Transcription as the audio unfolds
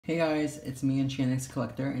Hey guys, it's me and Chinix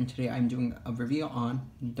Collector, and today I'm doing a review on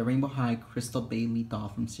the Rainbow High Krystal Bailey doll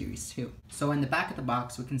from Series 2. So in the back of the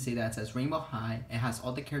box, we can see that it says Rainbow High. It has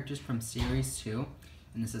all the characters from Series 2,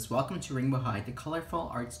 and it says, "Welcome to Rainbow High, the colorful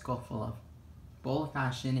art school full of bold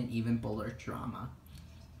fashion and even bolder drama."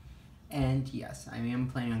 And yes, I am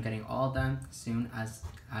planning on getting all of them as soon as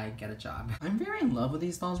I get a job. I'm very in love with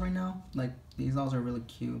these dolls right now. Like, these dolls are really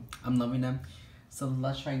cute. I'm loving them. So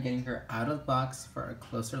let's try getting her out of the box for a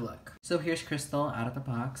closer look. So here's Krystal out of the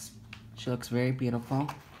box. She looks very beautiful.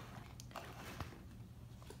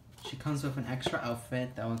 She comes with an extra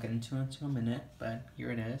outfit that we'll get into a minute, but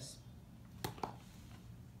here it is.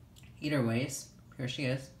 Either ways, here she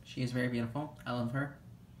is. She is very beautiful. I love her.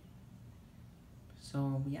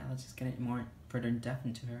 So yeah, let's just get it more further in depth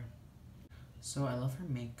into her. So I love her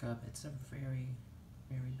makeup. It's a very,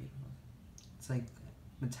 very beautiful. It's like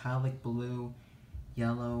metallic blue,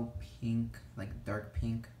 yellow, pink, like dark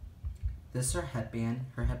pink. This is her headband.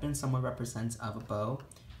 Her headband somewhat represents of a bow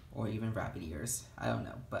or even rabbit ears. I don't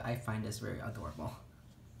know, but I find this very adorable.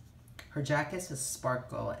 Her jacket is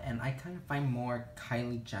sparkle, and I kind of find more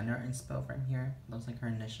Kylie Jenner inspo from here. Looks like her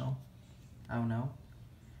initial. I don't know.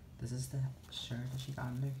 This is the shirt that she got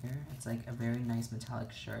under here. It's like a very nice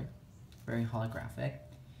metallic shirt. Very holographic.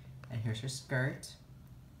 And here's her skirt.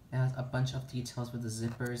 It has a bunch of details with the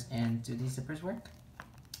zippers, and do these zippers work?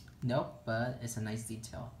 Nope, but it's a nice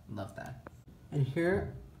detail. Love that. And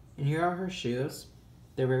here are her shoes.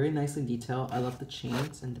 They're very nicely detailed. I love the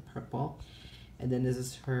chains and the purple. And then this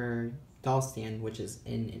is her doll stand, which is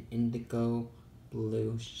in an indigo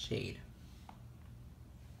blue shade.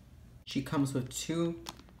 She comes with two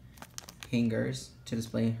hangers to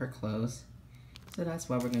display her clothes. So that's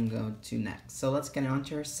what we're gonna go to next. So let's get on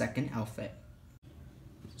to her second outfit.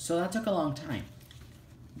 So that took a long time.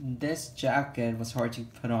 This jacket was hard to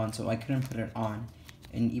put on, so I couldn't put it on,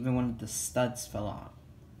 and even one of the studs fell off.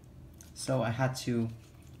 So I had to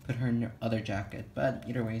put her in her other jacket, but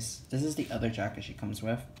either ways, this is the other jacket she comes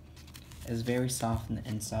with. It's very soft on the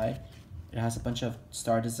inside. It has a bunch of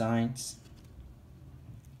star designs.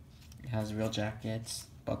 It has real jackets,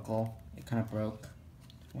 buckle. It kind of broke.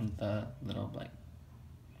 One of the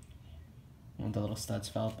little studs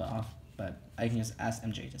fell off, but I can just ask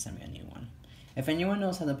MJ to send me a new one. If anyone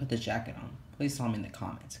knows how to put the jacket on, please tell me in the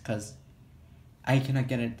comments, because I cannot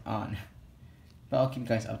get it on. But I'll keep you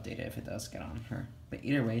guys updated if it does get on her. But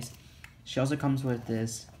either ways, she also comes with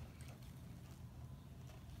this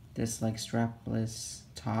like strapless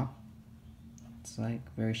top. It's like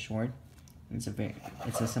very short. It's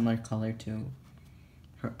a similar color to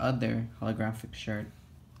her other holographic shirt.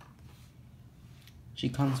 She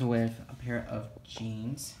comes with a pair of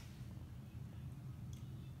jeans.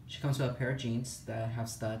 She comes with a pair of jeans that have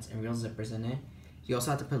studs and real zippers in it. You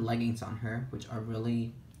also have to put leggings on her, which are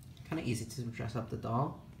really kind of easy to dress up the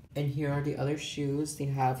doll. And here are the other shoes. They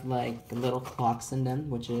have like little clocks in them,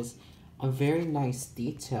 which is a very nice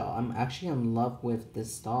detail. I'm actually in love with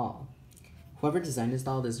this doll. Whoever designed this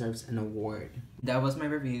doll deserves an award. That was my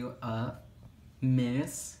review of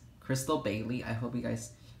Miss Krystal Bailey. I hope you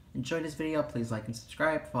guys enjoyed this video. Please like and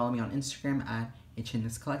subscribe. Follow me on Instagram at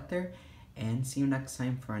Chinix Collector. And see you next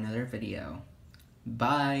time for another video.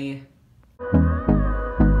 Bye!